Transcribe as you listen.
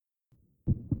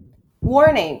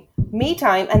Warning, Me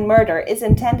Time and Murder is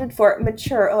intended for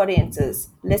mature audiences.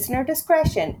 Listener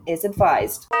discretion is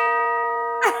advised.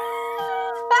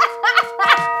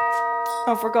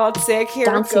 Oh, for God's sake, here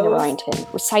Dancing it goes. around him,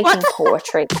 reciting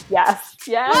poetry. Yes.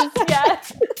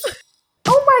 Oh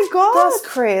my God. That's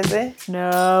crazy.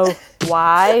 No.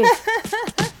 Why?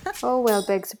 Oh, well,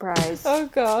 big surprise. Oh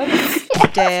God.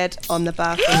 Dead on the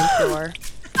bathroom floor.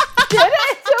 Did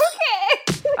it? Okay.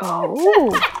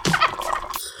 Oh.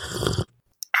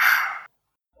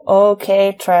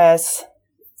 Okay, Trez.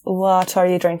 What are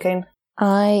you drinking?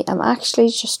 I am actually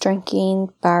just drinking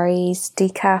Barry's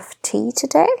decaf tea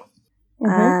today.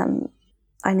 Mm-hmm.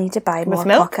 I need to buy more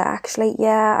milk? coca, actually.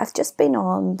 Yeah, I've just been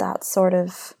on that sort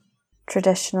of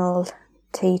traditional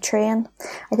tea train.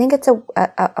 I think it's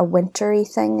a wintry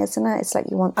thing, isn't it? It's like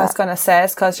you want that. I was going to say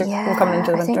it's because we're coming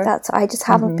into the winter. I think that's. I just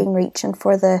haven't been reaching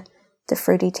for the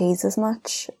fruity teas as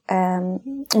much.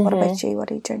 What about you?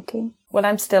 What are you drinking? Well,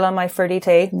 I'm still on my fruity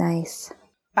tea. Nice.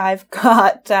 I've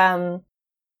got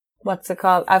what's it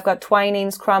called? I've got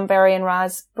Twinings, cranberry and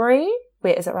raspberry.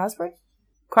 Wait, is it raspberry?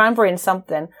 Cranberry and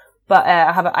something. But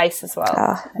I have it ice as well.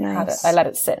 Oh, nice. I let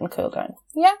it sit and cool down.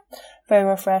 Yeah, very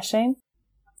refreshing.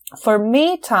 For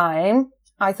me time,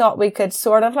 I thought we could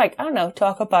sort of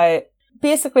talk about,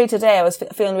 basically today I was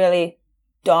feeling really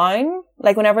down.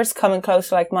 Like whenever it's coming close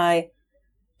to my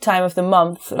time of the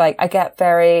month, I get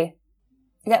a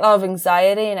lot of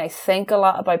anxiety and I think a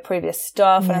lot about previous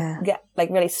stuff and I get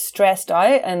really stressed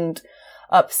out and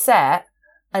upset.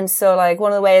 And so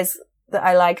one of the ways that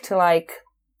I like to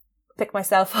pick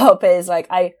myself up is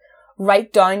I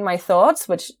write down my thoughts,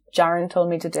 which Jaren told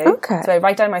me to do. Okay. So I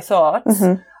write down my thoughts,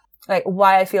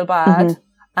 why I feel bad,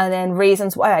 and then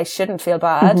reasons why I shouldn't feel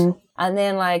bad, and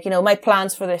then my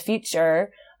plans for the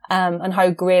future, and how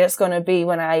great it's going to be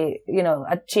when I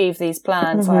achieve these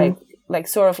plans.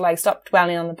 Stop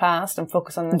dwelling on the past and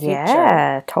focus on the future.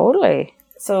 Yeah, totally.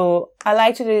 So I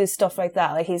like to do stuff like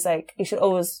that. He's you should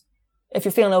always, if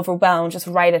you're feeling overwhelmed, just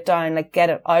write it down, get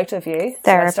it out of you.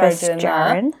 Therapist so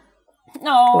Jaren.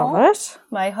 No. Love it.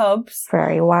 My hubs.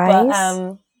 Very wise.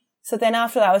 But, so then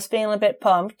after that, I was feeling a bit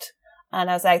pumped and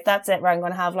I was like, that's it, where I'm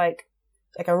going to have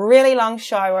a really long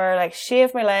shower,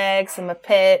 shave my legs and my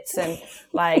pits and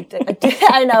I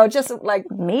know, just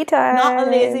me time. Not a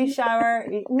lazy shower.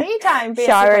 Me time, basically.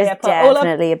 Shower is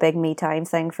definitely a big me time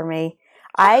thing for me.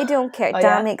 I don't care.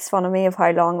 Dan makes fun of me of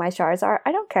how long my showers are.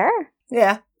 I don't care.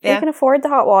 Yeah. You can afford the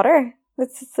hot water.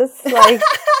 It's it's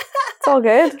all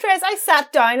good. Trace, I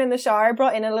sat down in the shower,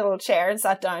 brought in a little chair and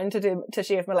sat down to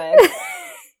shave my legs.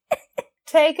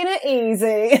 Taking it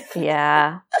easy.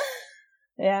 Yeah.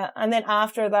 Yeah. And then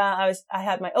after that I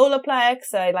had my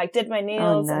Olaplex, I did my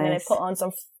nails and then I put on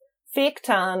some fake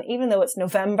tan, even though it's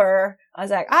November. I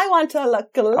was I want to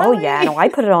look glowy. Oh yeah, no, I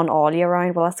put it on all year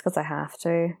round. Well, that's because I have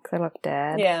to, because I look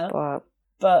dead. Yeah.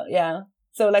 But yeah.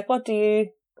 So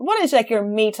what is your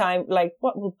me time?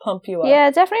 What will pump you up?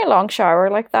 Yeah, definitely a long shower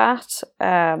like that.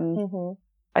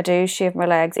 I do shave my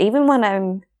legs. Even when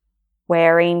I'm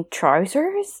wearing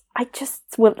trousers, I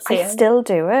still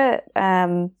do it.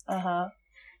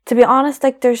 To be honest,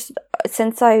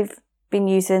 since I've been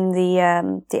using the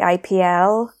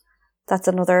IPL, that's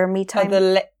another me time.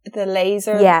 Oh, the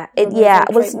laser. Yeah,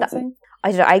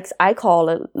 I call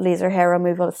it laser hair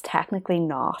removal. It's technically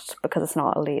not, because it's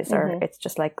not a laser. It's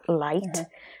just light.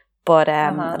 But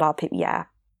a lot of people,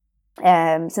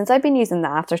 since I've been using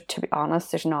that, to be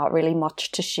honest, there's not really much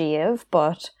to shave.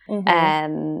 But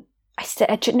I still,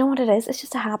 you know what it is? It's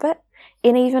just a habit.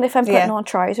 And even if I'm putting on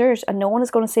trousers and no one is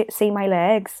going to see my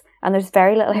legs, and there's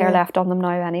very little hair left on them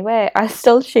now anyway, I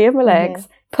still shave my legs,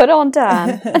 put on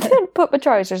tan, and then put my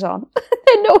trousers on.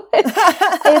 No,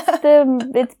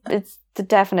 it's the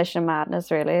definition of madness,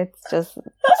 really. It's just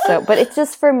so, but it's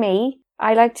just for me.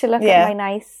 I like to look at my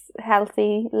nice,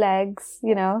 healthy legs,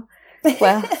 Well,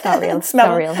 it's not real. It's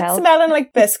not real health. Smelling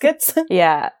like biscuits.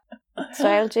 Yeah. So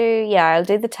I'll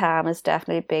do the tan is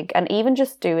definitely big, and even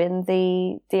just doing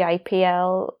the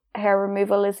IPL hair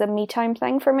removal is a me time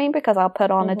thing for me, because I'll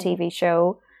put on a TV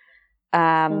show,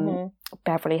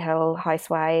 Beverly Hills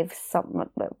Housewives,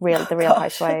 the Real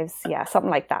Housewives, something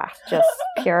like that, just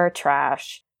pure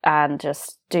trash, and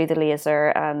just do the laser,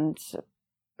 and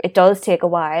it does take a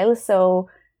while, so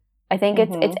I think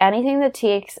it's anything that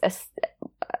takes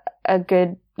a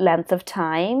good length of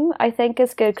time, I think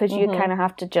is good, because you kind of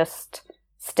have to just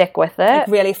stick with it.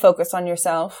 Really focus on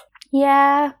yourself.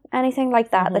 Yeah, anything like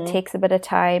that that takes a bit of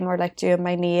time, or doing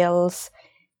my nails.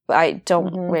 I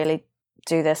don't really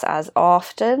do this as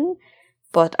often,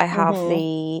 But I have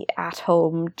the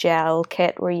at-home gel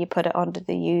kit where you put it under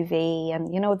the UV, and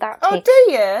that takes... Oh,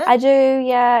 do you? I do,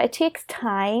 yeah. It takes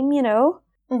time,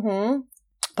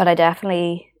 But I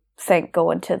definitely think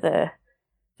going to the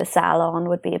salon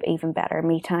would be even better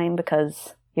me time,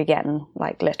 because you're getting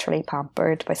like literally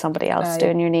pampered by somebody else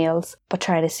doing your nails, but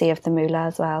try to save the moolah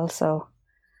as well. So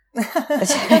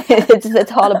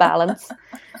it's all a balance.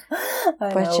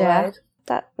 But yeah. Right?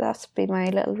 That's be my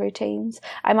little routines.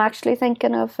 I'm actually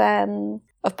thinking of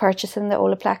purchasing the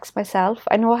Olaplex myself.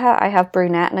 I know how I have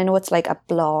brunette, and I know it's like a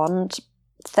blonde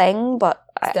thing, but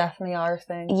it's definitely our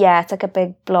thing. Yeah, it's like a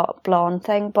big blonde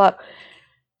thing. But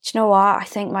do you know what? I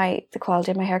think the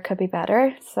quality of my hair could be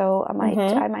better, so I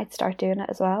might start doing it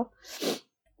as well.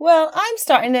 Well, I'm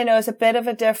starting to notice a bit of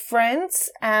a difference.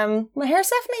 My hair's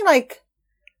definitely like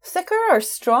thicker or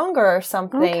stronger or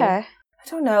something. Okay. I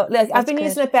don't know. Like, I've been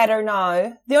using it better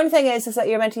now. The only thing is that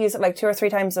you're meant to use it like 2 or 3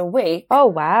 times a week. Oh,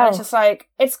 wow. And it's just like,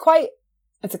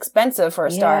 it's expensive for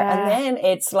a start. And then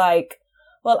it's like,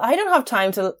 well, I don't have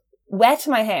time to wet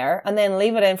my hair and then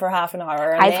leave it in for half an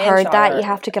hour. And I've heard that you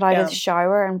have to get out of the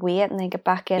shower and wait and then get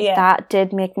back in. Yeah. That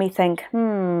did make me think,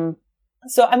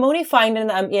 So I'm only finding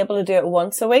that I'm able to do it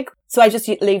once a week. So I just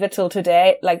leave it till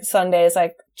today. Like Sunday is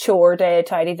like chore day,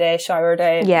 tidy day, shower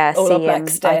day. Yeah,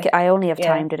 Olaplex day. I only have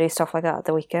time to do stuff like that at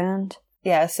the weekend.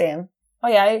 Yeah, same. Oh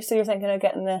yeah, so you're thinking of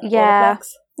getting the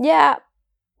Olaplex? Yeah.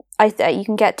 You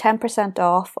can get 10%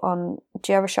 off on...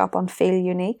 Do you ever shop on Feel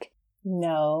Unique?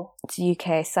 No. It's a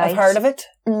UK site. I've heard of it.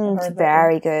 It's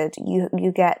very good.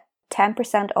 You get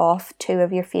 10% off 2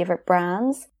 of your favourite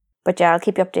brands. But yeah, I'll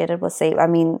keep you updated. We'll see. I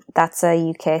mean, that's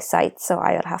a UK site, so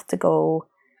I would have to go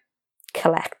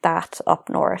collect that up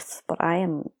north. But I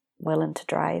am willing to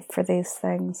drive for these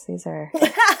things. These are...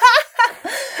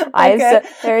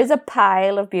 There is a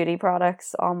pile of beauty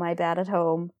products on my bed at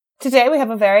home. Today we have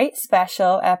a very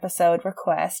special episode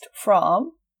request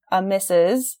from a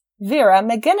Mrs. Vera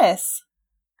McGuinness.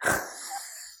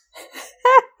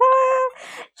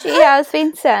 She has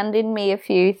been sending me a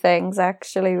few things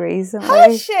actually recently.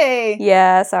 Has she?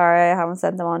 Yeah, sorry, I haven't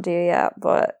sent them on to you yet,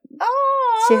 but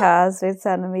she has been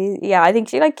sending me. Yeah, I think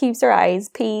she like keeps her eyes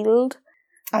peeled.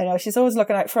 I know, she's always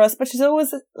looking out for us, but she's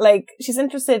always like, she's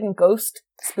interested in ghost,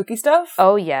 spooky stuff.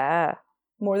 Oh yeah.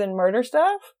 More than murder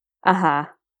stuff. Uh-huh.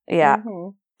 Yeah.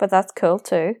 But that's cool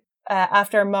too.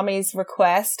 After Mummy's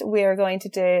request, we are going to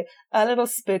do a little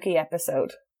spooky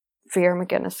episode. Vera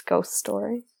McGuinness ghost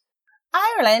story.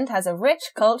 Ireland has a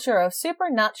rich culture of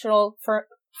supernatural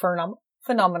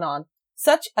phenomenon,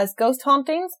 such as ghost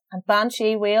hauntings and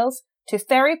banshee wails, to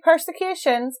fairy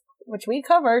persecutions, which we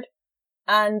covered,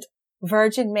 and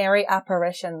Virgin Mary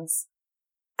apparitions.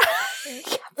 I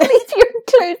can't believe you're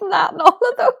including that in all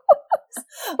of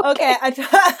those. Okay.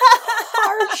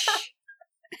 Harsh.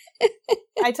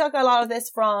 I took a lot of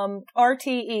this from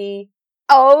RTE.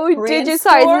 Oh, did you?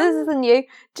 Sorry, this isn't new.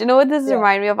 Do you know what this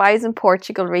reminds me of? I was in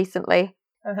Portugal recently,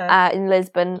 in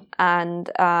Lisbon, and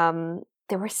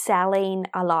they were selling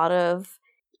a lot of...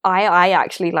 I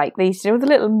actually like these. You know the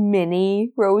little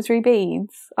mini rosary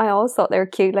beads? I always thought they were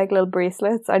cute, like little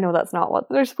bracelets. I know that's not what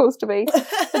they're supposed to be.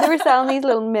 But they were selling these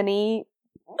little mini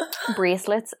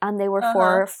bracelets, and they were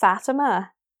for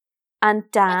Fatima. And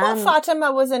Dan... I thought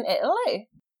Fatima was in Italy.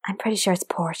 I'm pretty sure it's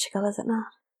Portugal, is it not?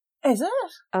 Is it?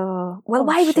 Oh, well,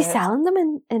 why were they selling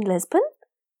them in Lisbon?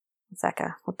 One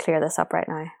second, we'll clear this up right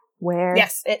now. Where?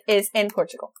 Yes, it is in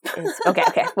Portugal.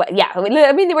 Okay. Well, yeah,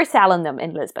 I mean, they were selling them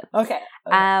in Lisbon. Okay.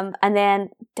 And then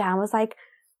Dan was like,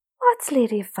 what's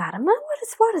Lady of Fatima?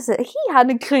 What is it? He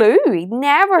hadn't a clue. He'd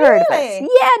never heard of it.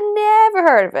 Yeah, never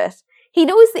heard of it. He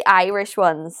knows the Irish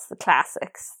ones, the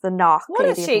classics, the Knock. What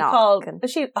is she called?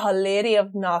 Is she Lady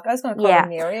of Knock? I was going to call her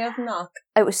Mary of Knock.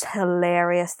 It was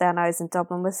hilarious then. I was in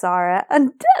Dublin with Zara,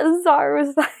 and Zara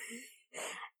was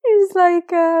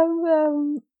like,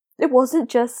 it wasn't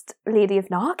just Lady of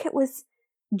Knock, it was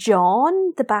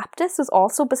John the Baptist was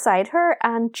also beside her,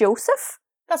 and Joseph.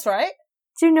 That's right.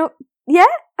 Do you know? Yeah.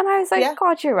 And I was like,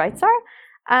 God, you're right, Zara.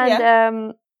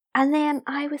 And then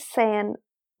I was saying,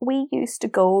 we used to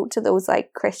go to those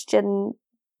like Christian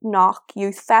Knock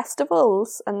youth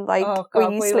festivals, and like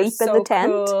where you sleep in the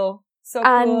tent. Cool. So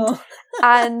cool.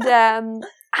 And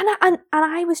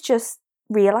I was just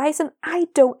realising I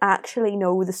don't actually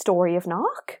know the story of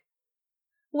Knock.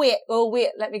 Wait,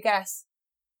 let me guess.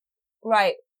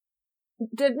 Right.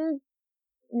 Didn't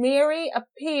Mary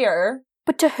appear?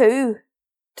 But to who?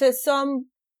 To some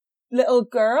little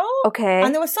girl. Okay.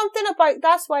 And there was something about,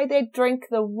 that's why they drink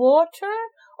the water.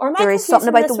 Or there is something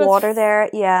about the water there,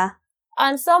 yeah.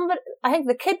 And I think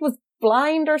the kid was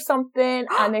blind or something,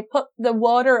 and they put the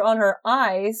water on her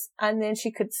eyes, and then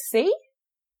she could see.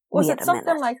 Was it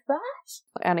something like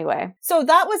that? Anyway. So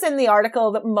that was in the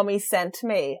article that Mummy sent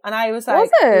me. And I was like,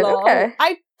 was it? Okay.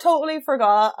 I totally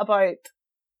forgot about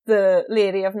the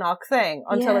Lady of Knock thing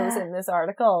until it was in this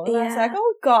article. And I was like,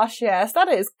 oh gosh, yes, that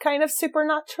is kind of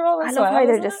supernatural as well. I love how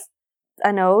they're just,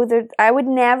 I know, I would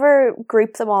never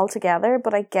group them all together,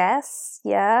 but I guess,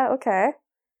 yeah, okay.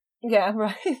 Yeah,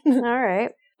 right. All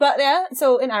right. But yeah,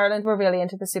 so in Ireland, we're really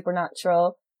into the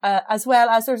supernatural, as well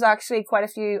as there's actually quite a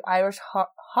few Irish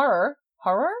horror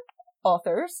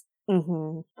authors.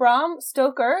 Mm-hmm. Bram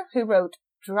Stoker, who wrote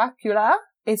Dracula,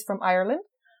 is from Ireland.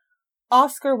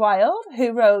 Oscar Wilde,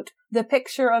 who wrote The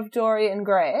Picture of Dorian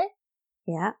Gray.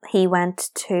 Yeah, he went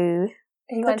to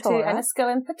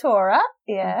Enniskillen, Pettora.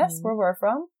 Yes, where we're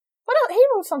from. What else? He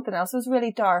wrote something else. It was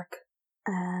really dark.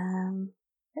 I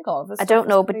think all of this. I don't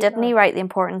know, but didn't he write The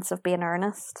Importance of Being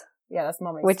Earnest? Yeah, that's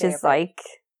Mummy's Which favorite. is like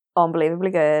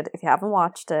unbelievably good. If you haven't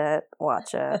watched it,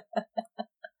 watch it.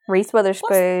 Reese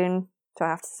Witherspoon. Do I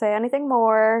have to say anything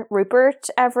more? Rupert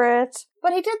Everett.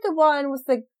 But he did the one with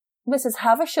the Mrs.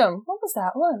 Havisham. What was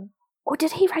that one? Oh,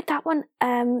 did he write that one?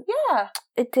 Yeah.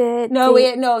 It did. No,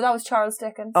 that was Charles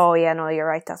Dickens. Oh, yeah, no, you're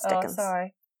right. That's Dickens. Oh,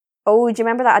 sorry. Oh, do you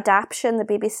remember that adaptation, the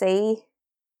BBC?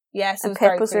 Yes, and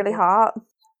Pip was really hot.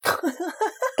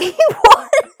 He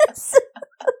was.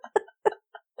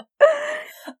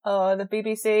 Oh, the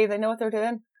BBC, they know what they're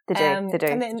doing. They do,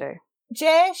 they do.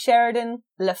 J. Sheridan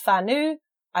Le Fanu,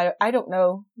 I don't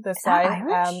know this guy.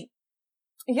 Irish?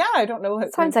 Yeah, I don't know.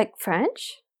 Sounds like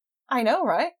French. I know,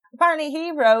 right? Apparently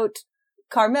he wrote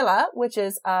Carmilla, which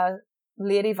is a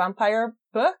lady vampire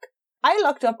book. I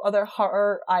looked up other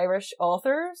horror Irish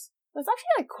authors. There's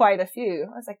actually like quite a few.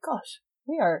 I was like, gosh,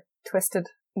 we are twisted.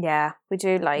 Yeah, we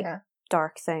do like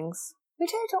dark things. We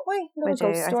do, don't we? We do,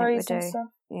 ghost stories and stuff.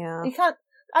 Yeah.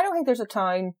 I don't think there's a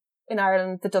town in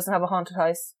Ireland that doesn't have a haunted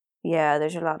house. Yeah,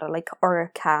 there's a lot of or a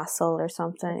castle or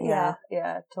something. Yeah,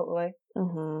 totally.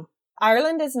 Mm-hmm.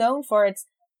 Ireland is known for its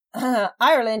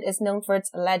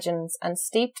legends and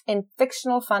steeped in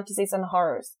fictional fantasies and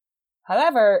horrors.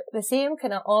 However, the same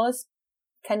cannot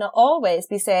always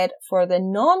be said for the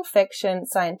non-fiction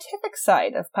scientific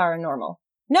side of paranormal,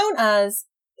 known as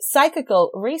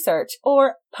psychical research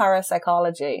or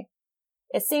parapsychology.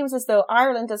 It seems as though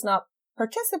Ireland does not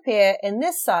participate in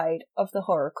this side of the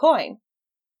horror coin.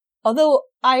 Although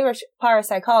Irish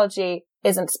parapsychology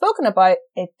isn't spoken about,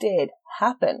 it did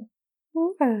happen.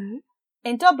 Okay.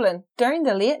 In Dublin, during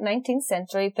the late 19th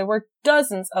century, there were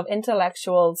dozens of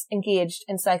intellectuals engaged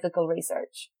in psychical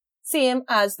research. Same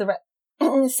as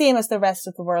the rest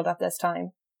of the world at this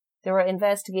time. They were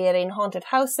investigating haunted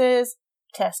houses,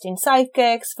 testing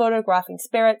psychics, photographing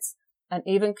spirits, and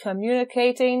even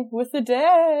communicating with the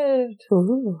dead.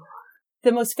 Ooh.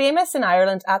 The most famous in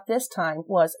Ireland at this time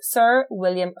was Sir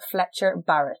William Fletcher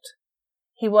Barrett.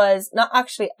 He was not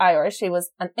actually Irish, he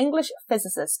was an English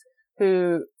physicist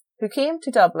who came to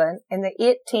Dublin in the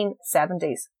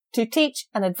 1870s to teach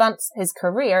and advance his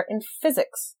career in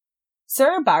physics.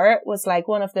 Sir Barrett was like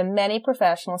one of the many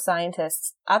professional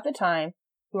scientists at the time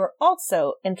who were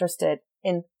also interested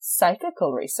in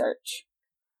psychical research.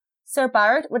 Sir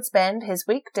Barrett would spend his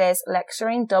weekdays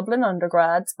lecturing Dublin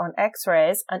undergrads on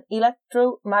X-rays and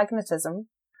electromagnetism,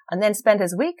 and then spend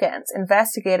his weekends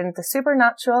investigating the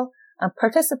supernatural and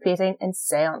participating in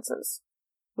seances.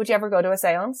 Would you ever go to a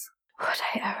seance? Would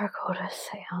I ever go to a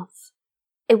seance?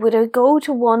 Would I go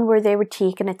to one where they were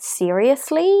taking it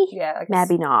seriously? Yeah.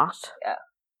 Maybe not. Yeah.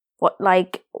 What,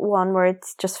 like one where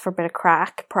it's just for a bit of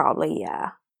crack? Probably,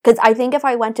 yeah. Because I think if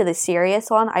I went to the serious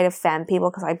one, I'd offend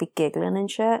people because I'd be giggling and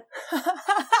shit.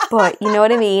 But you know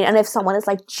what I mean? And if someone is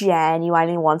like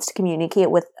genuinely wants to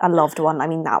communicate with a loved one, I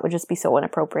mean, that would just be so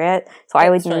inappropriate. So I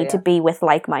would need to be with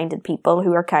like-minded people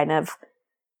who are kind of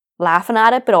laughing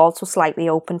at it, but also slightly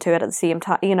open to it at the same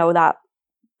time. You know, that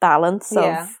balance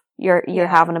of you're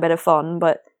having a bit of fun,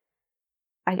 but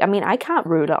I mean, I can't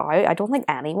rule it out. I don't think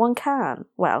anyone can.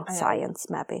 Well, science,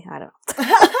 maybe. I don't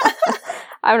know.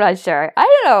 I'm not sure. I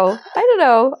don't know.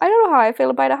 I don't know how I feel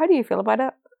about it. How do you feel about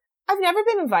it? I've never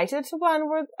been invited to one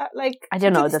where, I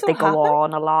don't know that they go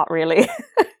on a lot, really.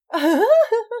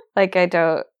 Like, I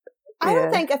don't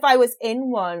think if I was in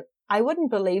one, I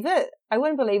wouldn't believe it. I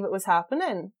wouldn't believe it was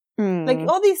happening. Like,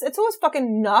 all these, it's always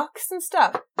fucking knocks and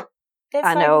stuff.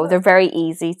 I know, they're very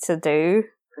easy to do.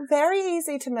 Very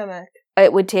easy to mimic.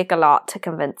 It would take a lot to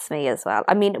convince me as well.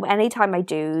 I mean, anytime I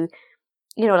do,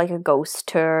 you know, like a ghost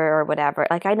tour or whatever,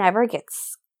 like I never get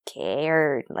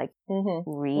scared, like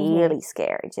really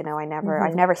scared, you know,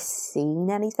 I've never seen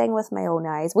anything with my own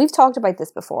eyes. We've talked about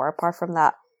this before, apart from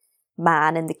that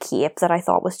man in the cape that I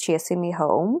thought was chasing me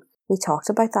home. We talked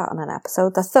about that on an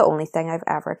episode. That's the only thing I've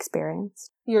ever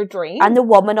experienced. Your dream? And the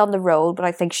woman on the road, but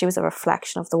I think she was a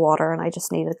reflection of the water and I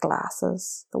just needed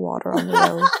glasses. The water on the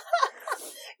road.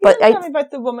 But tell me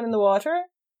about the woman in the water.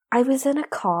 I was in a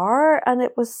car and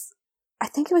I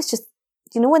think it was just,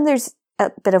 you know, when there's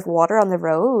a bit of water on the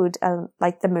road and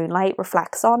like the moonlight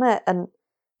reflects on it and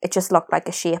it just looked like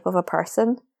a shape of a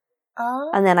person.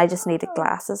 Oh. And then I just needed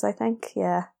glasses, I think.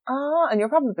 Yeah. Oh, and you're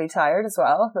probably tired as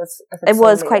well. It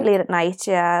was quite late at night,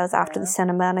 yeah. I was after the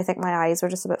cinema and I think my eyes were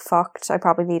just a bit fucked. I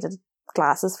probably needed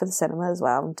glasses for the cinema as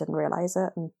well and didn't realise it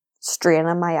and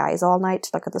straining my eyes all night to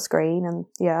look at the screen and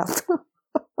yeah.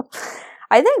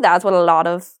 I think that's what a lot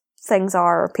of things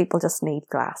are. People just need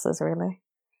glasses, really.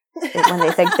 When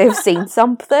they think they've seen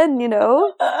something, you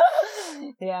know?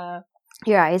 Yeah.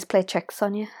 Your eyes play tricks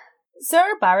on you.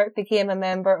 Sir Barrett became a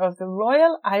member of the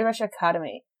Royal Irish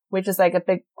Academy, which is like a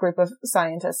big group of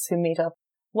scientists who meet up.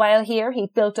 While here,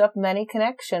 he built up many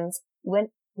connections, one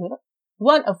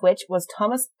of which was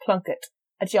Thomas Plunkett,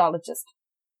 a geologist.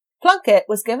 Plunkett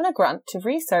was given a grant to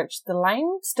research the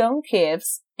limestone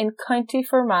caves in County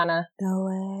Fermanagh. No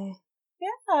way.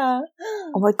 Yeah.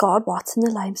 Oh my God, what's in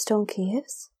the limestone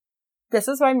caves? This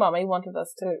is why Mummy wanted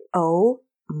us to. Oh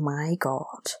my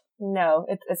God. No,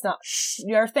 it's not.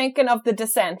 You're thinking of The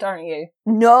Descent, aren't you?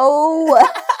 No!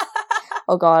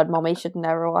 Oh God, Mummy should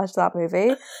never watch that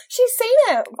movie. She's seen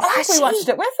it. We watched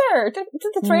it with her. Did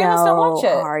the three of us not watch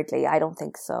it? Hardly. I don't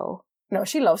think so. No,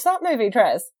 she loves that movie,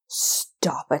 Trez.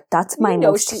 Stop it. That's my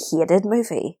most hated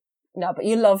movie. No, but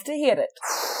you love to hate it.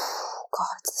 God,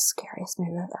 it's the scariest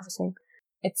movie I've ever seen.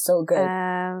 It's so good.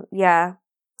 Yeah.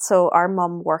 So our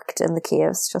mum worked in the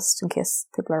caves, just in case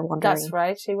people are wondering. That's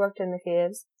right. She worked in the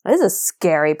caves. It is a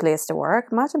scary place to work.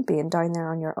 Imagine being down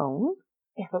there on your own.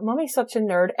 Yeah, but Mummy's such a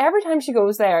nerd. Every time she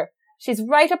goes there, she's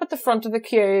right up at the front of the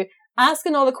queue,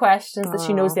 asking all the questions that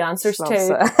she knows the answers to.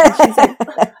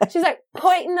 She's like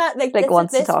pointing at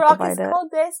this rock is called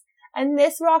this, and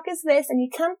this rock is this, and you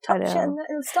can't touch it, and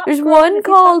it'll stop. There's one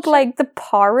called like the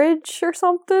porridge or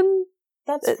something.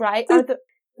 That's right. Or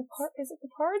is it the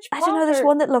porridge pot? I don't know. There's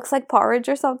one that looks like porridge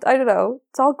or something. I don't know.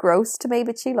 It's all gross to me,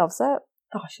 but she loves it.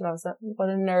 Oh, she loves it. What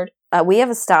a nerd. We have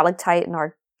a stalactite in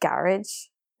our garage.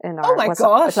 Oh my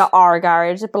gosh. It's not our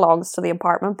garage. It belongs to the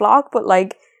apartment block. But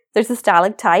like, there's a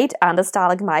stalactite and a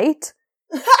stalagmite.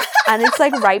 And it's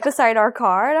like right beside our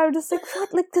car. And I'm just like,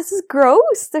 what? Like, this is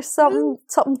gross. There's something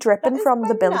dripping from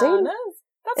the building.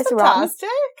 That's fantastic.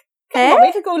 Can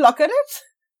Mummy to go look at it?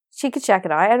 She could check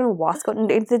it out. I don't know what's going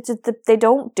to... They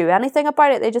don't do anything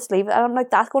about it. They just leave it. And I'm like,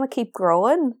 that's going to keep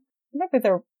growing. Maybe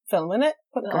they're filming it,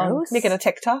 putting it on, making a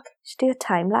TikTok. Should do a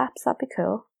time lapse. That'd be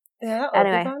cool. Yeah, that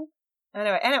would be fun.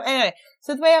 Anyway.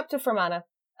 So the way up to Fermanagh.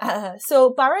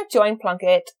 So Barrett joined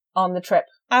Plunkett on the trip.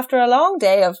 After a long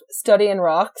day of studying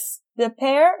rocks, the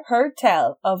pair heard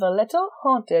tell of a little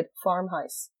haunted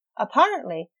farmhouse.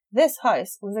 Apparently, this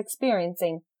house was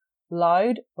experiencing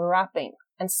loud rapping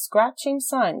and scratching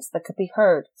sounds that could be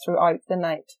heard throughout the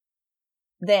night.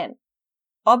 Then,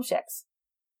 objects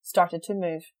started to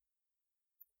move.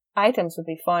 Items would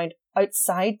be found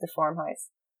outside the farmhouse,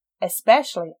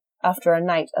 especially after a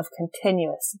night of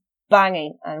continuous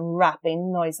banging and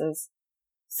rapping noises.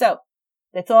 So,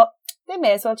 they thought they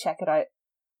may as well check it out,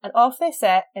 and off they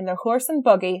set in their horse and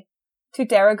buggy to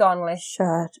Derragonly.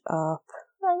 Shut up.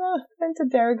 I know, went to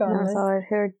Derragonly. I thought I'd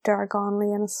heard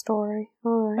Derragonly in a story.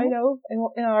 All right. I know, in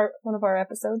one of our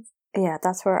episodes. Yeah,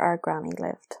 that's where our granny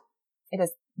lived. It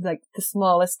is like the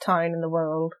smallest town in the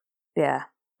world. Yeah.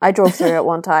 I drove through it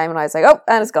one time and I was like, oh,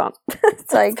 and it's gone.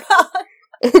 It's like,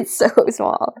 it's so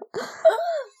small.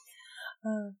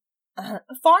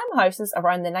 Farmhouses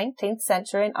around the 19th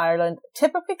century in Ireland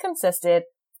typically consisted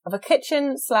of a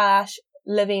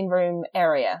kitchen/living room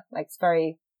area. Like, it's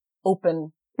very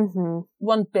open. Mm-hmm.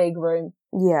 One big room.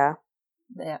 Yeah.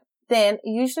 Then,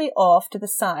 usually off to the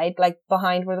side, like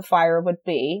behind where the fire would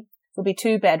be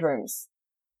 2 bedrooms.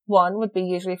 One would be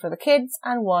usually for the kids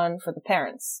and one for the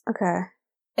parents. Okay.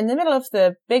 In the middle of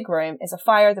the big room is a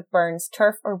fire that burns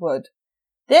turf or wood.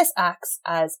 This acts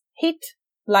as heat,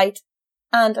 light,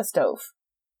 and a stove.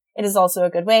 It is also a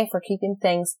good way for keeping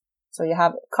things so you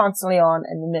have it constantly on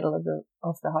in the middle of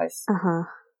the house. Uh-huh.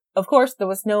 Of course, there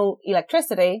was no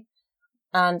electricity,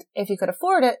 and if you could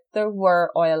afford it, there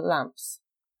were oil lamps.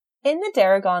 In the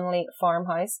Derragonly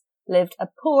farmhouse lived a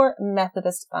poor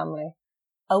Methodist family.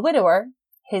 A widower,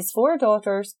 his 4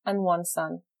 daughters, and 1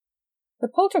 son. The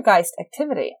poltergeist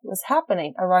activity was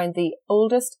happening around the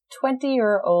oldest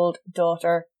 20-year-old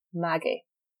daughter, Maggie.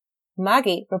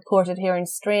 Maggie reported hearing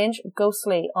strange,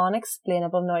 ghostly,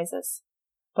 unexplainable noises.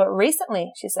 But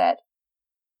recently, she said,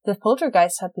 the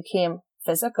poltergeist had become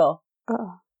physical.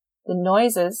 Oh. The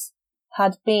noises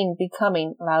had been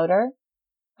becoming louder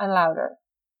and louder,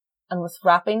 and with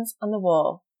rappings on the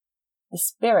wall, the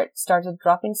spirit started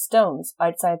dropping stones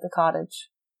outside the cottage.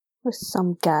 It was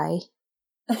some guy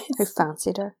who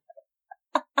fancied her.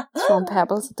 Throwing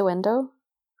pebbles at the window.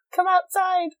 Come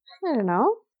outside. I don't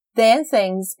know. Then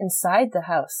things inside the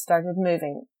house started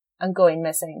moving and going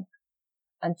missing.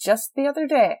 And just the other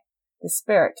day, the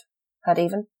spirit had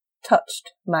even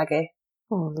touched Maggie.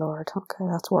 Oh, Lord. Okay,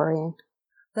 that's worrying.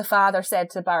 The father said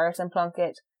to Barrett and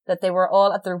Plunkett that they were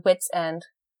all at their wits' end.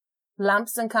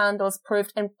 Lamps and candles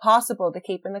proved impossible to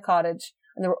keep in the cottage,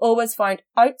 and they were always found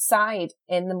outside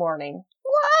in the morning.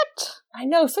 What? I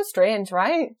know, so strange,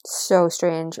 right? So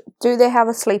strange. Do they have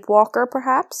a sleepwalker,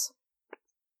 perhaps?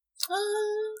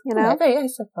 You know? Maybe, I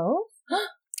suppose.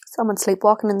 Someone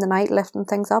sleepwalking in the night, lifting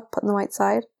things up, putting them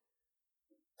outside.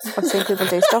 I've seen people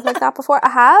do stuff like that before. I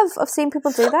have. I've seen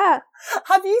people do that.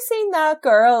 Have you seen that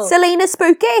girl? Selena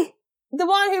Spooky. The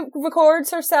one who records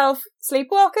herself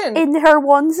sleepwalking? In her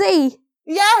onesie.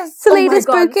 Yes! Selena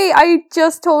Spooky. I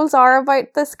just told Zara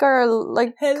about this girl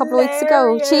like a couple of weeks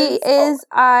ago. She is,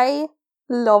 I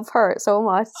love her so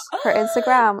much. Her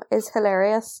Instagram is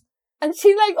hilarious. And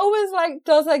she like always like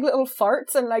does like little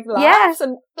farts and like laughs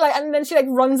and like, and then she like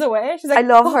runs away. She's like, I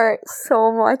love her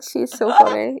so much. She's so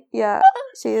funny. Yeah,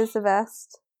 she is the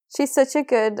best. She's such a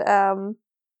good.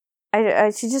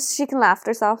 She can laugh at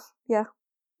herself. Yeah,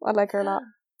 I like her a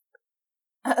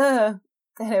lot.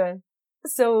 Anyway,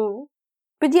 so.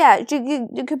 But yeah,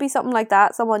 it could be something like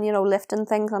that. Someone, you know, lifting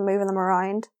things and moving them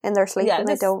around in their sleep and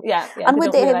they don't. Yeah. And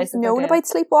would they have known about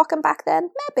sleepwalking back then?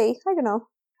 Maybe. I don't know.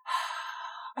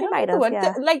 I might have,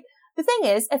 yeah. Like, the thing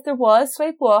is, if there was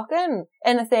sleepwalking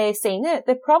and if they seen it,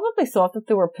 they probably thought that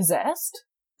they were possessed.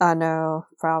 I know,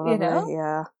 probably, you know?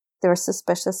 Yeah. They were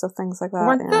suspicious of things like that.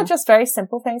 Weren't they just very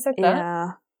simple things like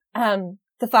that? Yeah.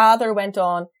 The father went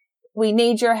on, "We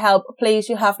need your help. Please,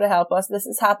 you have to help us. This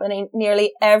is happening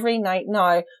nearly every night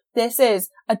now. This is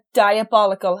a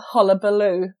diabolical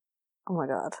hullabaloo." Oh my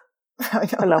God.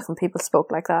 I love when people spoke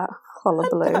like that.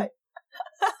 Hullabaloo.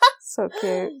 So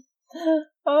cute.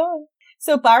 Oh.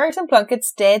 So Barrett and Plunkett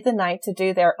stayed the night to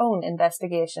do their own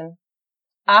investigation.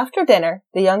 After dinner,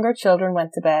 the younger children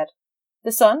went to bed.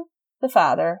 The son, the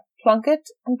father, Plunkett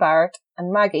and Barrett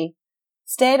and Maggie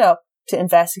stayed up to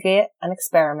investigate and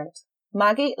experiment.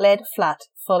 Maggie laid flat,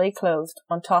 fully clothed,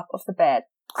 on top of the bed.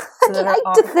 So I'd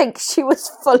like to think she was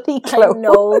fully clothed. I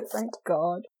know, thank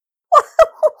God.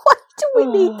 Why do we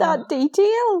need that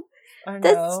detail? I know.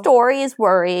 This story is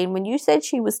worrying. When you said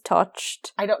she was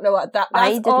touched, I don't know what that's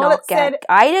I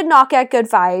did not get good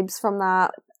vibes from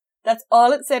that. That's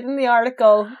all it said in the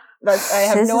article. Like, I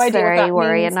have no idea what that means. This is very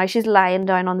worrying. Now she's lying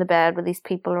down on the bed with these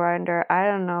people around her. I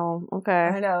don't know. Okay.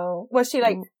 I know. Was she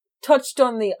like touched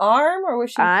on the arm or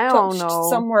was she touched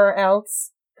somewhere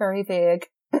else? Very vague.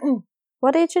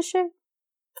 What age is she?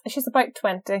 She's about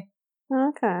 20.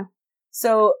 Okay.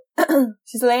 So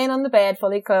she's laying on the bed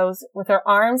fully clothed with her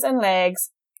arms and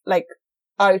legs like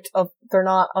out of, they're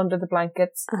not under the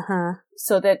blankets.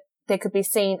 So that they could be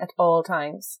seen at all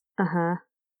times.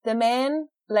 The men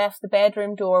left the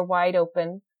bedroom door wide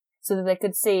open so that they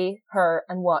could see her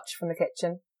and watch from the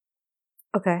kitchen.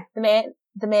 Okay.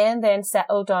 The men then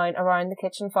settled down around the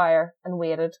kitchen fire and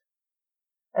waited.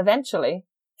 Eventually,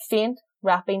 faint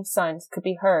rapping sounds could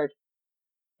be heard.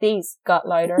 These got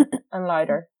louder and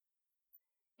louder.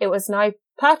 It was now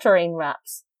pattering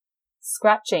raps,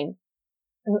 scratching,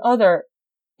 and other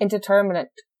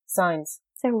indeterminate sounds.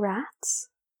 They're rats?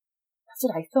 That's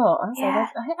what I thought.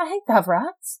 I hate to have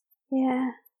rats.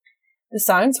 Yeah. The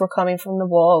sounds were coming from the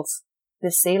walls,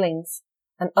 the ceilings,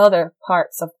 and other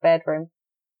parts of the bedroom.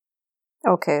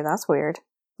 Okay, that's weird.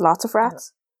 Lots of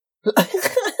rats?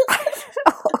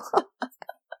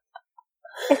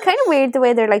 It's kind of weird the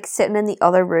way they're like sitting in the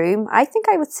other room. I think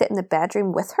I would sit in the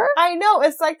bedroom with her. I know,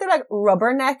 it's like they're like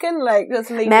rubbernecking, like just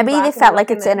leaning Maybe back they felt like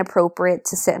it's inappropriate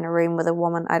to sit in a room with a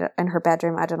woman in her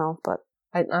bedroom. I don't know, but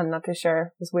I'm not too sure.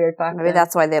 It was weird back then. Maybe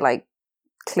that's why they like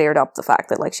cleared up the fact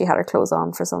that like she had her clothes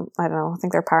on for some, I don't know. I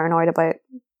think they're paranoid about,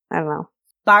 I don't know.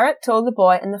 Barrett told the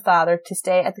boy and the father to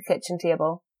stay at the kitchen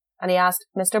table, and he asked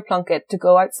Mr. Plunkett to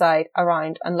go outside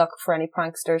around and look for any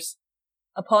pranksters.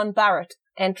 Upon Barrett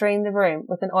entering the room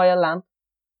with an oil lamp,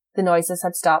 the noises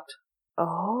had stopped.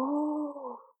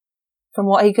 Oh. From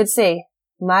what he could see,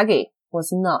 Maggie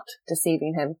was not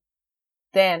deceiving him.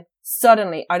 Then,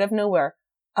 suddenly, out of nowhere,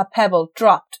 a pebble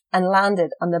dropped and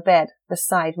landed on the bed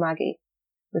beside Maggie,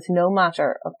 with no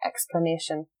matter of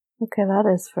explanation. Okay, that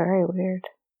is very weird.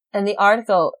 In the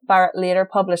article Barrett later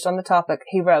published on the topic,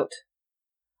 he wrote,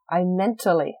 I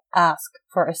mentally asked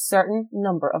for a certain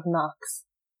number of knocks.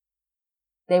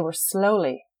 They were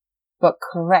slowly but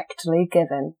correctly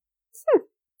given.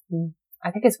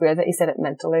 I think it's weird that he said it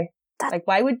mentally. Like,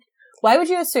 why would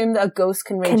you assume that a ghost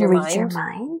can read your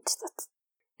mind?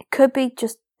 It could be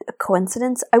just a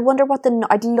coincidence. I wonder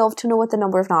I'd love to know what the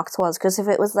number of knocks was, because if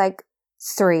it was like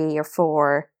 3 or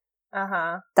 4,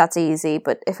 that's easy.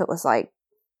 But if it was like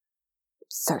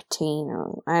 13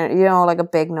 or, like a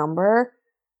big number,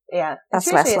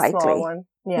 that's less likely. A small one.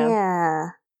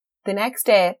 Yeah. The next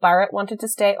day, Barrett wanted to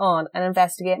stay on and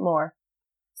investigate more,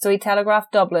 so he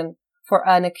telegraphed Dublin for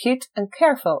an acute and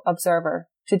careful observer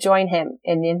to join him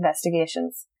in the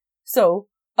investigations. So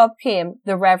up came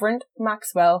the Reverend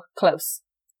Maxwell Close.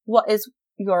 What is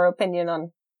your opinion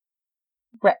on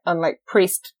like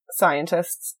priest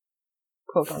scientists,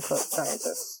 quote unquote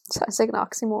scientists? Sounds like an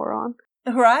oxymoron,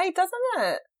 right? Doesn't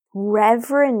it?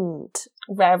 Reverend.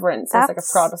 Sounds like a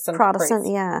Protestant priest.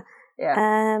 Yeah.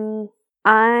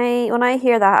 When I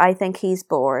hear that, I think he's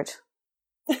bored.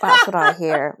 That's what I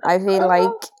hear. I feel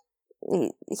like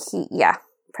he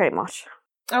pretty much.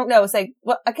 I don't know. It's like,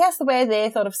 well, I guess the way they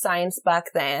thought of science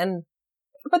back then.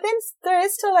 But then there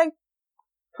is still like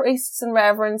priests and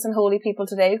reverends and holy people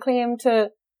today who claim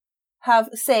to have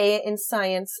say in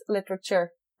science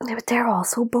literature. Yeah, but they're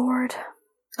also bored.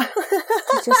 They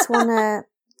just want to,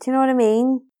 do you know what I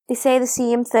mean? They say the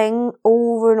same thing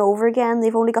over and over again.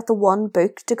 They've only got the one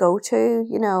book to go to,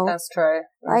 That's true.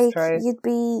 And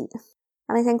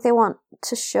I think they want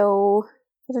to show,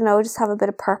 I don't know, just have a bit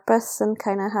of purpose and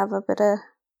kind of have a bit of,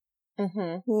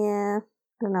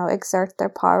 exert their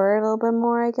power a little bit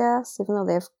more, I guess, even though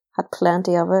they've had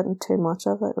plenty of it and too much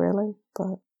of it, really.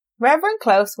 But Reverend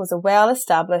Close was a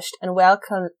well-established and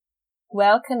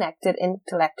well-connected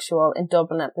intellectual in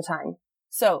Dublin at the time.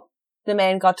 So, the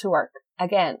men got to work.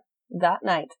 Again, that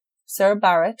night, Sir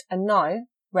Barrett and now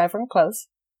Reverend Close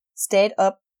stayed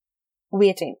up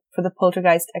waiting for the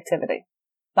poltergeist activity.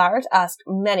 Barrett asked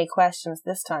many questions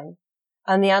this time,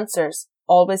 and the answers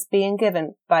always being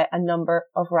given by a number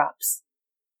of raps.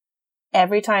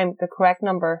 Every time the correct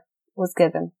number was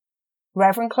given,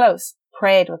 Reverend Close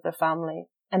prayed with the family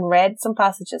and read some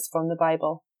passages from the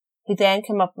Bible. He then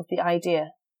came up with the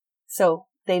idea. So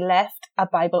they left a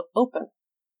Bible open,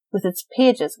 with its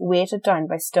pages weighted down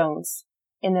by stones,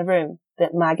 in the room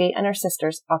that Maggie and her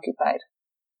sisters occupied.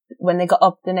 When they got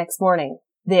up the next morning,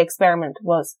 the experiment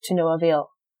was to no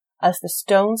avail, as the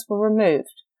stones were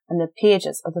removed and the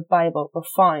pages of the Bible were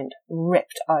found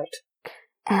ripped out.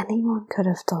 Anyone could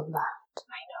have done that.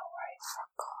 I know, right? For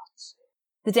God's sake.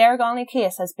 The Derrygonnelly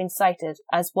case has been cited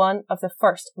as one of the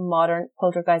first modern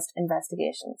poltergeist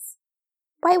investigations.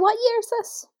 Wait, what year is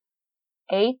this?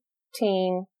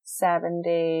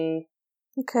 1870.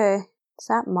 Okay. Is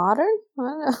that modern? I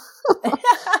don't know.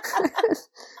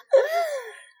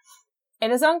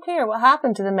 It is unclear what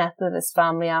happened to the Methodist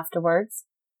family afterwards,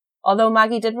 although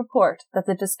Maggie did report that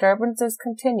the disturbances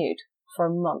continued for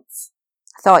months.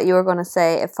 I thought you were going to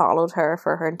say it followed her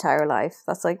for her entire life.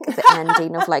 That's like the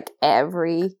ending of like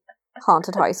every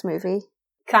haunted house movie.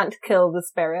 Can't kill the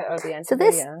spirit or the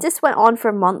entity. So this went on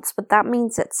for months, but that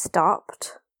means it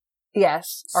stopped.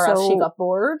 Yes, or else she got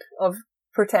bored of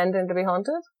pretending to be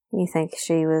haunted. You think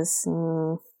she was...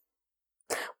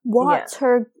 What's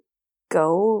her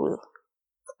goal?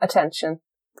 Attention.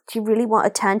 Do you really want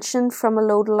attention from a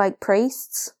load of like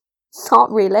priests?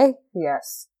 Not really.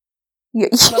 Yes. You're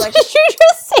just saying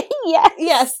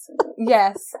yes.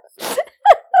 Yes.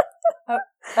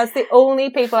 That's the only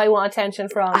people I want attention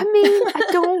from. I mean, I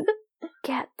don't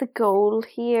get the goal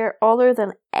here, other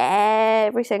than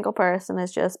every single person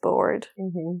is just bored.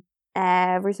 Mm-hmm.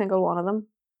 Every single one of them.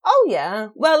 Oh yeah.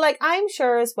 Well, like, I'm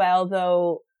sure as well,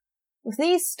 though, with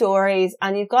these stories,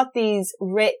 and you've got these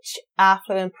rich,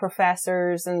 affluent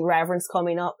professors and reverends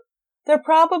coming up, they're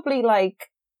probably like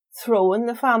throwing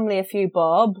the family a few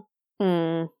bob.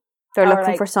 They're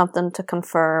looking for something to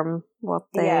confirm what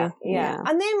they... Yeah.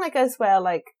 And then, like, as well,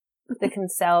 like, they can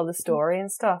sell the story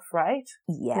and stuff, right?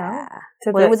 Yeah.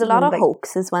 No? Well, there was a lot of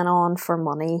hoaxes went on for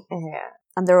money. Yeah.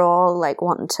 And they're all, like,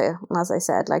 wanting to, as I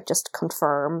said, like, just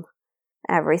confirm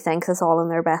everything, because it's all in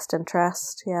their best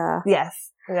interest. Yeah.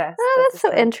 Yes. Oh, that's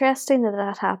so interesting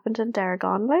that happened in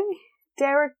Derrygonnelly.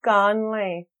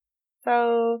 Derrygonnelly.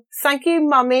 So, thank you,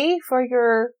 Mummy, for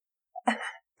your...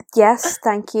 Yes,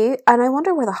 thank you. And I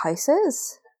wonder where the house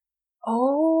is.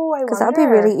 Oh, I wonder. Because that'd be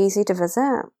really easy to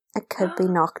visit. It could be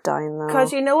knocked down, though.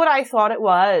 Because you know what I thought it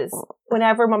was?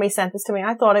 Whenever Mummy sent this to me,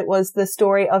 I thought it was the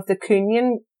story of the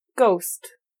Cunyan ghost.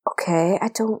 Okay,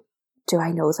 do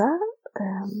I know that?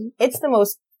 It's the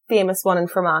most famous one in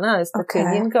Fermanagh, is the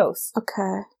Cunyan ghost.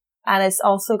 Okay. And it's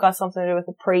also got something to do with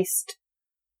a priest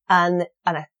and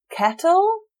a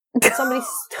kettle. Somebody...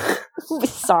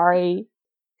 Sorry.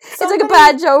 It's like a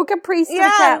bad joke, a priest and a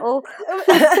kettle.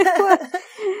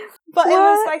 But it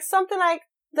was like something like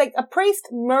a priest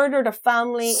murdered a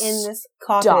family in this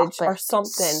cottage or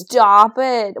something. Stop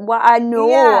it. Well, I know.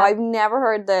 Yeah. I've never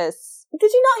heard this.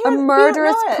 Did you not hear a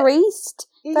murderous priest?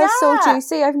 That's so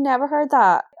juicy. I've never heard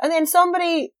that. And then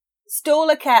somebody stole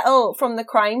a kettle from the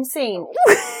crime scene.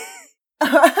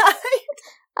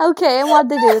 Okay, and what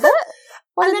did they do with it?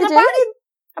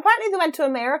 Apparently they went to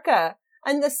America,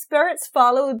 and the spirits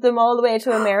followed them all the way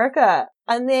to America.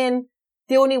 And then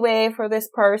the only way for this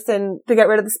person to get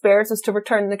rid of the spirits was to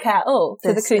return the kettle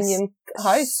to the Cunyon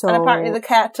house. And apparently the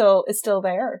kettle is still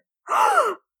there.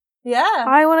 Yeah.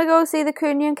 I want to go see the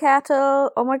Cunyon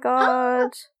kettle. Oh my God.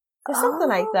 There's something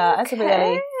like that. That's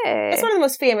it's one of the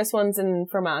most famous ones in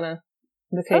Fermanagh.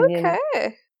 The Cunyon.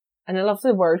 Okay. And I love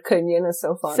the word Cunyon. It's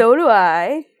so fun. So do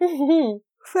I.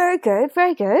 Very good.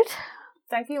 Very good.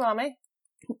 Thank you, Mommy.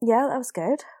 Yeah, that was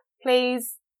good.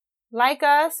 Please like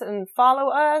us and follow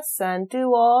us and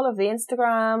do all of the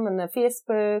Instagram and the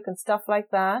Facebook and stuff like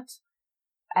that.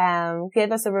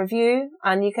 Give us a review,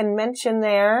 and you can mention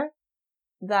there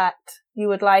that you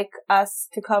would like us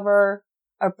to cover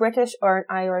a British or an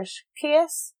Irish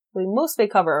case. We mostly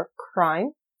cover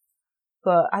crime,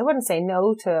 but I wouldn't say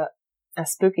no to a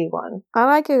spooky one. I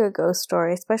like a good ghost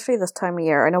story, especially this time of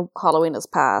year. I know Halloween is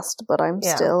past, but I'm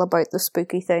still about the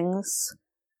spooky things.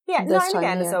 Yeah, now and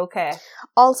again is okay.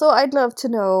 Also, I'd love to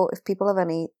know if people have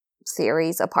any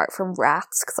theories apart from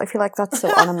rats, because I feel like that's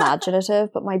so unimaginative,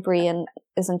 but my brain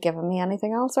isn't giving me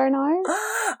anything else right now.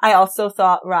 I also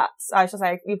thought rats. I was just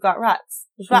like, you've got rats.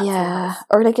 There's rats in the house.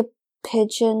 Or like a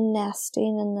pigeon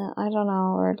nesting in the, I don't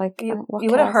know, or like... You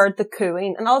would have heard the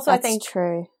cooing. And also that's I think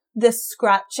true. The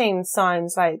scratching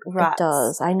sounds like rats. It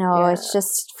does, I know. Yeah. It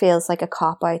just feels like a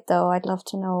cop-out though. I'd love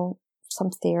to know some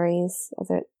theories of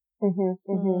it.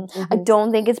 I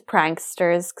don't think it's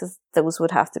pranksters, because those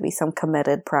would have to be some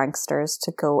committed pranksters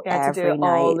to go every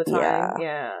night. All the time.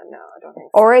 Yeah, no, I don't think so.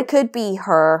 Or it could be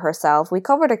her herself. We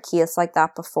covered a case like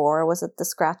that before. Was it the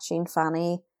Scratching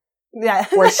Fanny? Yeah.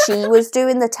 Where she was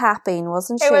doing the tapping,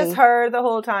 wasn't she? It was her the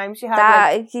whole time. She had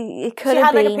that. It could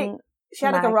have been. She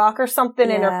had like a rock or something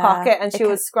in her pocket, and she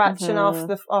was scratching off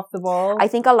the wall. I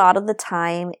think a lot of the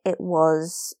time it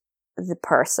was the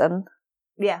person.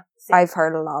 Yeah. I've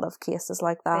heard a lot of cases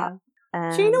like that.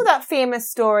 Yeah. Do you know that famous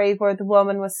story where the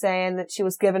woman was saying that she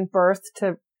was giving birth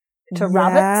to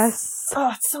rabbits?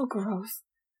 Oh, it's so gross.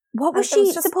 What was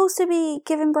she supposed to be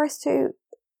giving birth to?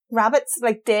 Rabbits,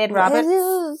 like dead rabbits.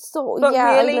 So,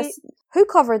 really, who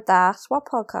covered that? What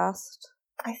podcast?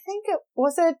 I think it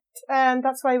was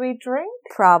That's Why We Drink?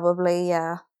 Probably,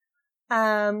 yeah.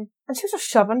 And she was just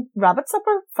shoving rabbits up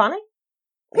her fanny.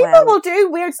 People will do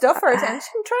weird stuff for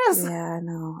attention, Tris. Yeah,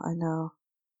 I know.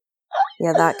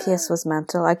 Yeah, that case was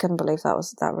mental. I couldn't believe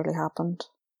that really happened.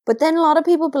 But then a lot of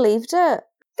people believed it.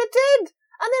 They did.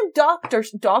 And then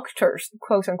doctors,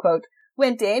 quote unquote,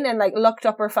 went in and like looked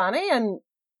up her fanny, and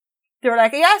they were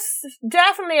like, yes,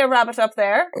 definitely a rabbit up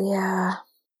there. Yeah.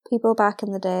 People back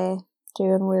in the day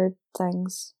doing weird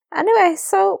things. Anyway,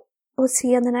 so we'll see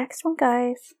you in the next one,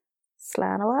 guys.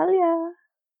 Slán Abhaile.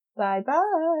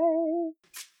 Bye-bye.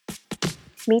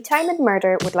 Me Time and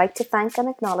Murder would like to thank and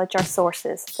acknowledge our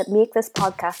sources that make this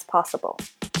podcast possible.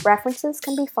 References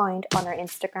can be found on our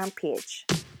Instagram page.